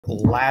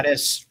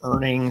Lattice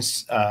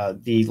Earnings,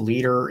 the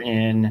leader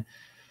in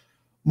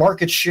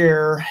market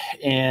share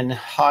in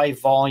high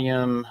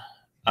volume,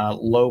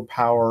 low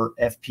power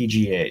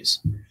FPGAs.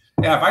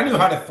 Yeah, if I knew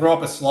how to throw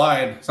up a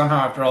slide, somehow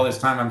after all this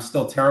time, I'm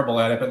still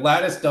terrible at it. But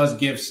Lattice does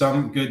give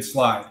some good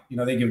slide. You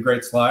know, they give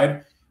great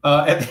slide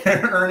at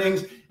their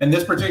earnings. And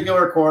this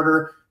particular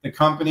quarter, the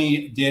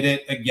company did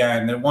it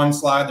again. The one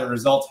slide, the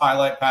results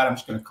highlight, Pat, I'm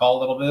just going to call a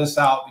little bit of this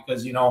out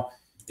because, you know,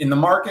 in the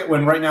market,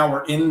 when right now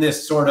we're in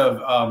this sort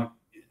of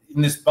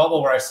in this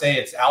bubble where I say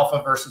it's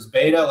alpha versus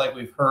beta, like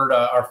we've heard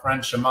our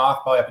friend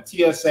Shamath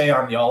Palihapitiya say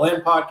on the All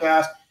In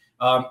podcast.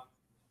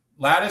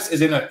 Lattice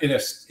is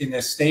in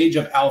a stage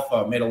of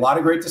alpha, made a lot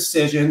of great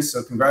decisions.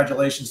 So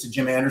congratulations to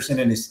Jim Anderson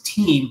and his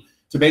team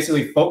to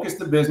basically focus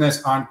the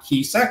business on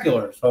key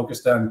seculars,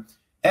 focused on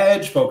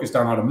edge, focused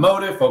on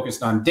automotive,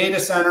 focused on data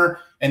center.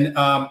 And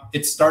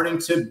it's starting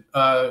to,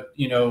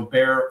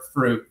 bear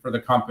fruit for the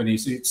company.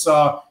 So you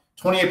saw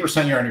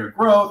 28% year-on-year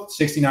growth,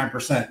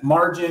 69%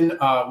 margin,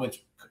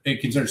 which it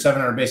considered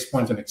 700 basis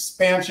points of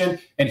expansion,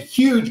 and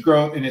huge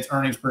growth in its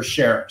earnings per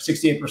share,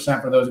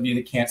 68% for those of you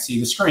that can't see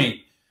the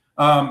screen.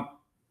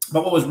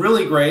 But what was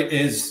really great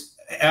is,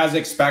 as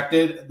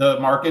expected, the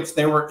markets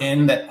they were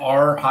in that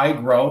are high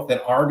growth,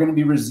 that are going to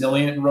be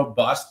resilient and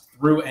robust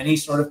through any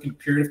sort of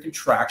period of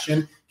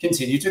contraction,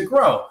 continue to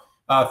grow.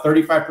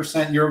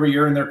 35% year over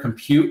year in their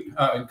compute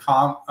and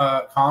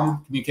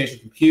communication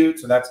compute.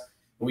 So that's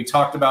what we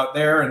talked about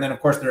there. And then, of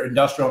course, their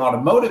industrial and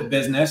automotive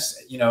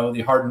business, you know,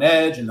 the hardened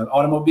edge and the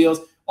automobiles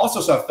also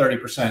saw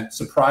 30%.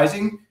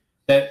 Surprising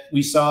that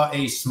we saw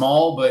a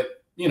small but,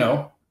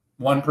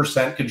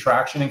 1%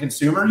 contraction in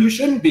consumer. You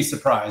shouldn't be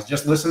surprised.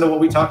 Just listen to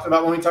what we talked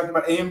about when we talked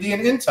about AMD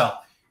and Intel.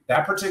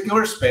 That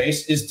particular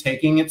space is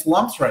taking its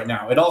lumps right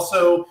now. It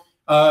also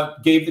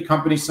gave the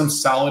company some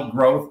solid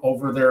growth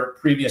over their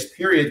previous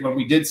periods when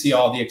we did see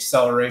all the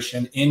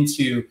acceleration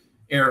into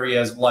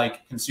areas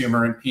like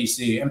consumer and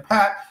PC. And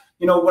Pat,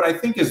 what I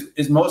think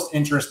is most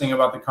interesting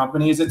about the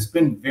company is it's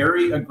been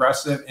very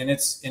aggressive in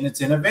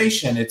its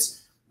innovation. It's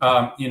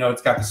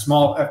it's got the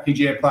small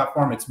FPGA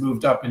platform. It's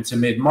moved up into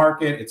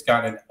mid-market. It's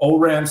got an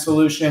ORAN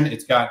solution.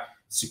 It's got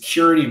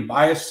security and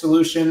BIOS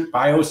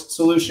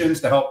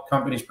solutions to help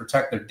companies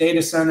protect their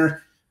data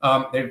center.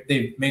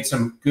 They've made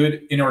some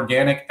good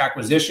inorganic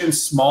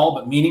acquisitions, small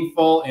but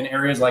meaningful, in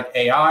areas like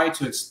AI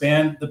to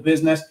expand the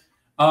business.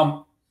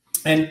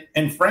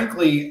 And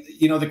frankly,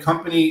 the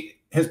company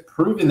has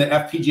proven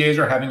that FPGAs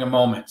are having a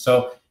moment.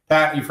 So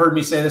Pat, you've heard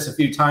me say this a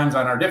few times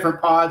on our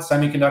different pods.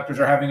 Semiconductors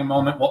are having a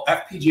moment. Well,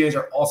 FPGAs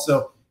are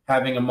also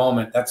having a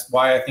moment. That's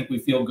why I think we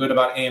feel good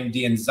about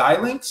AMD and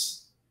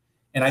Xilinx.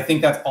 And I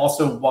think that's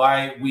also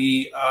why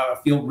we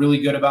feel really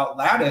good about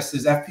Lattice,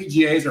 is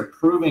FPGAs are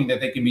proving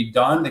that they can be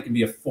done, they can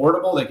be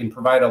affordable, they can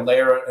provide a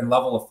layer and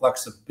level of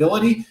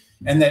flexibility,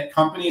 and that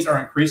companies are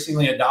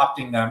increasingly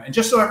adopting them. And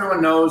just so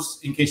everyone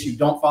knows, in case you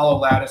don't follow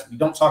Lattice, we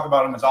don't talk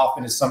about them as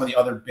often as some of the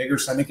other bigger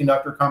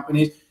semiconductor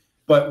companies,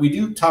 but we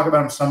do talk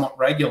about them somewhat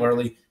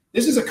regularly.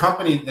 This is a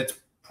company that's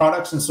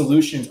products and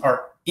solutions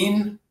are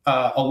in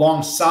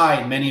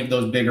alongside many of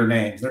those bigger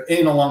names. They're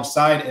in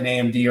alongside an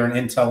AMD or an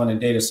Intel in a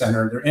data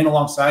center. They're in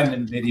alongside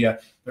an NVIDIA.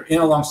 They're in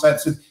alongside.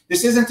 So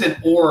this isn't an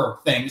or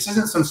thing. This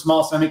isn't some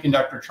small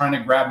semiconductor trying to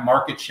grab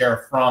market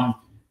share from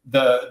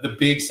the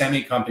big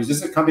semi companies. This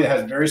is a company that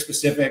has very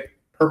specific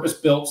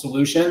purpose-built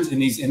solutions in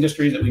these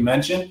industries that we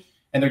mentioned,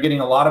 and they're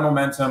getting a lot of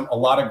momentum, a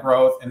lot of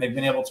growth, and they've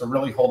been able to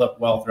really hold up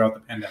well throughout the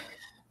pandemic.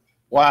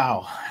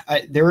 Wow.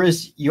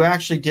 You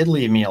actually did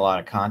leave me a lot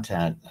of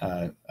content.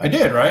 I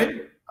did,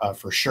 right?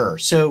 For sure.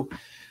 So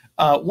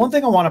one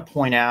thing I want to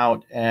point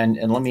out, and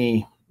let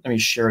me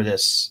share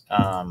this.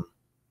 Let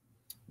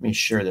me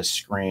share this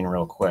screen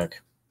real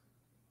quick.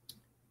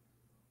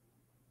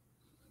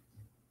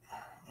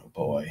 Oh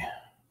boy.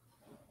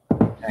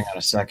 Hang on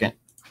a second.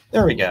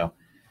 There we go.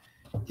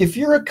 If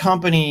you're a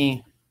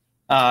company,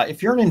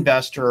 if you're an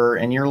investor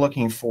and you're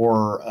looking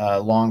for a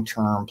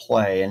long-term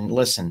play, and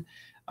listen,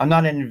 I'm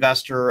not an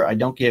investor. I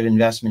don't give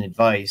investment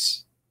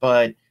advice,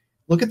 but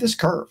look at this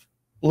curve.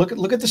 Look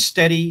at the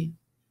steady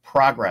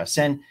progress.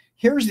 And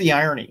here's the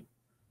irony.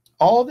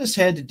 All of this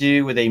had to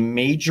do with a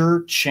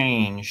major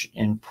change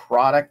in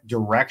product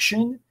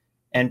direction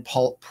and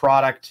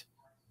product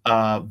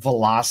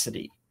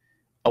velocity.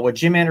 What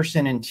Jim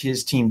Anderson and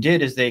his team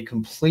did is they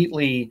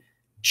completely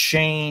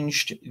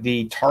changed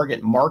the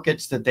target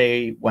markets that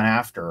they went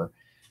after.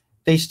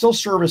 They still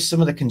service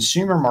some of the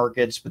consumer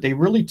markets, but they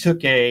really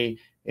took a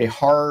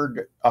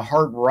hard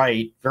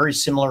right, very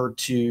similar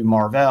to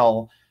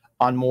Marvell,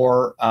 on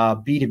more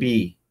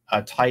B2B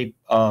type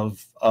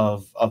of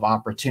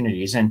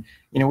opportunities. And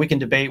we can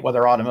debate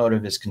whether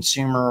automotive is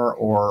consumer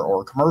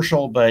or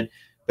commercial, but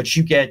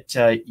you get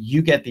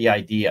the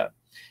idea.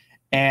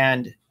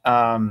 And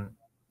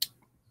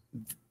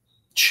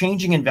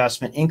changing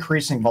investment,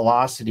 increasing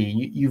velocity,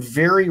 you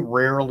very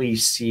rarely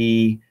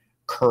see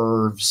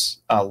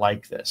curves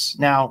like this.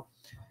 Now,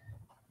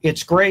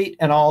 it's great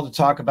and all to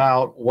talk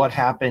about what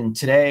happened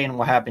today and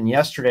what happened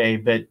yesterday,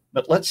 but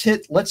let's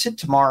hit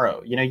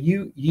tomorrow.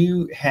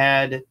 You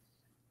had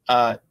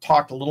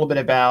talked a little bit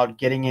about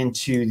getting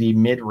into the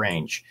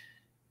mid-range.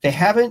 They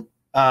haven't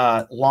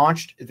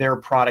launched their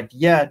product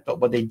yet, but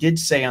what they did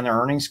say on their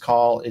earnings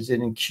call is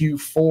that in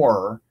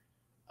Q4,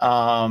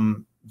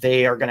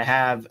 they are going to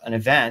have an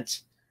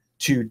event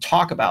to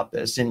talk about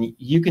this. And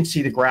you can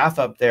see the graph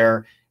up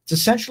there. It's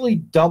essentially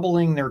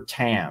doubling their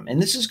TAM.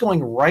 And this is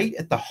going right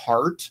at the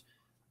heart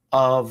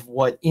of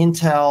what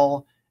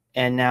Intel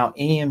and now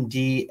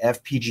AMD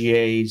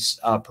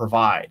FPGAs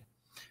provide.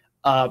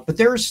 But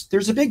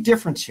there's a big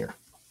difference here,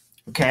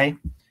 okay?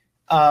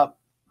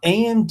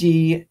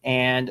 AMD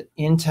and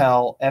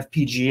Intel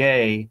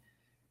FPGA,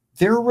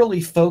 they're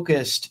really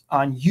focused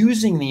on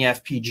using the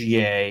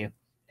FPGA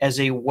as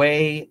a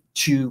way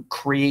to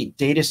create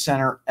data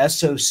center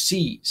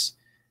SoCs.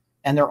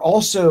 And they're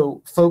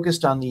also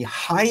focused on the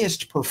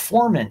highest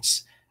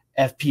performance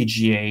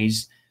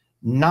FPGAs,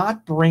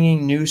 not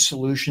bringing new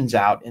solutions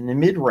out in the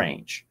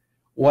mid-range.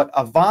 What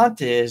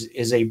Avant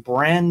is a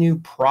brand new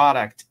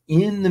product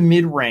in the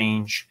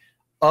mid-range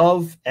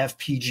of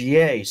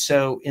FPGA.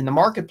 So in the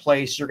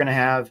marketplace, you're going to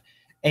have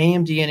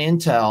AMD and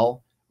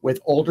Intel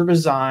with older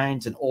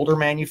designs and older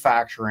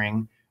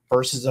manufacturing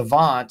versus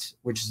Avant,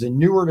 which is a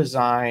newer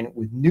design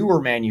with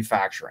newer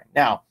manufacturing.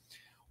 Now,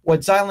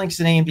 what Xilinx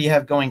and AMD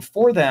have going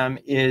for them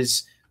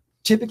is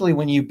typically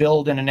when you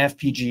build in an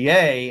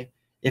FPGA,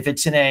 if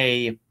it's in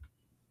a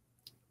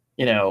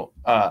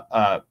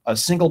a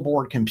single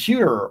board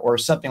computer or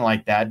something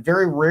like that,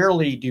 very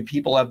rarely do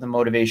people have the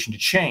motivation to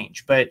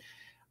change. But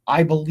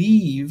I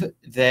believe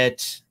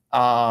that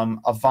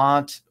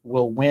Avant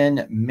will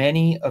win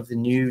many of the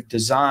new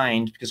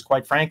designs because,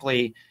 quite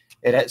frankly,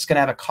 it's going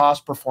to have a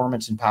cost,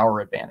 performance, and power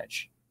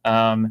advantage.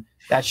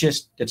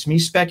 That's me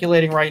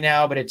speculating right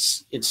now, but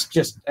it's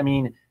just, I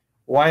mean,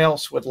 why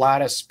else would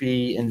Lattice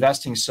be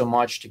investing so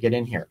much to get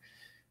in here?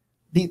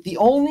 The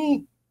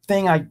only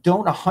thing I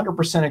don't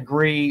 100%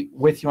 agree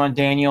with you on,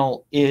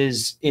 Daniel,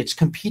 is it's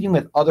competing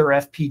with other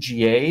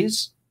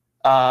FPGAs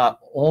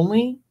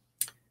only.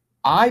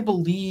 I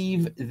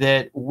believe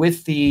that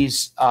with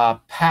these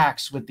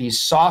packs, with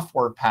these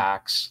software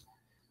packs,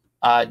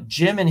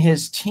 Jim and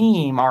his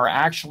team are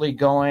actually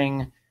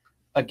going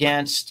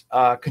against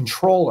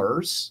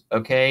controllers,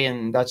 okay?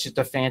 And that's just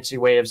a fancy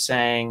way of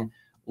saying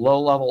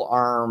low-level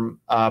ARM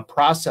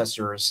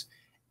processors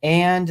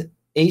and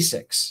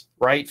ASICs,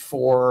 right?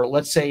 For,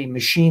 let's say,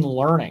 machine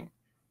learning,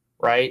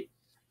 right?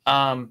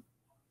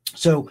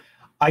 So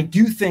I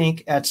do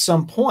think at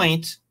some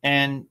point,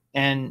 and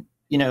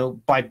you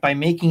know, by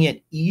making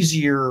it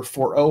easier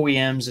for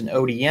OEMs and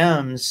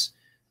ODMs,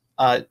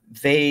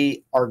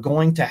 they are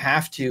going to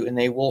have to, and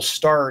they will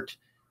start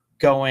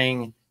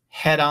going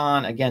head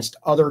on against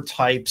other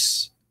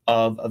types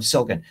of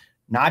silicon,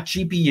 not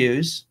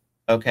GPUs.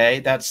 Okay,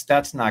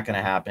 that's not going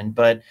to happen,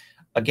 but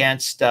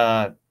against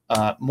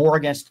more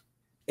against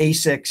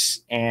ASICs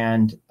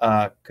and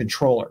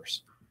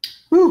controllers.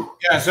 Whew.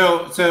 Yeah.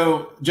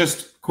 So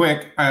just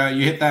quick,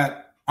 you hit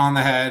that on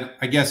the head.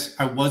 I guess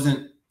I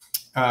wasn't.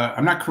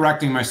 I'm not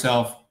correcting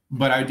myself,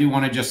 but I do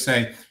want to just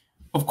say,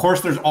 of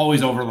course, there's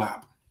always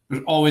overlap.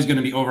 There's always going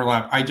to be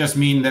overlap. I just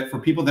mean that for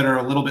people that are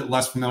a little bit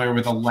less familiar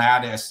with a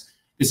Lattice,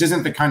 this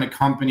isn't the kind of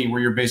company where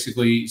you're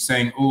basically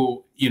saying,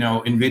 oh, you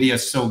know, NVIDIA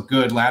is so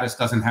good, Lattice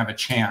doesn't have a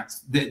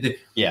chance.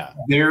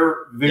 They're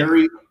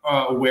very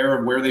aware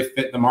of where they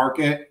fit in the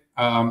market,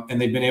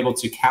 and they've been able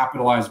to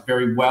capitalize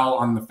very well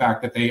on the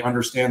fact that they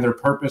understand their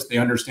purpose. They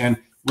understand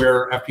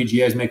where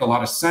FPGAs make a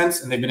lot of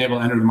sense, and they've been able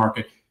to enter the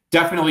market.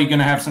 Definitely going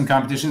to have some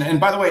competition. And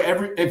by the way,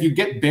 if you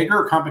get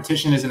bigger,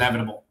 competition is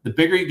inevitable. The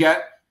bigger you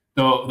get,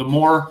 the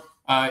more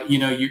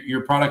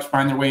your products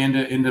find their way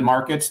into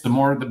markets,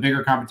 the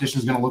bigger competition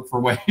is going to look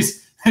for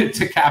ways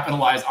to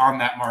capitalize on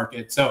that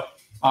market. So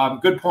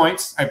good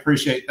points. I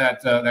appreciate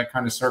that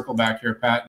kind of circle back here, Pat.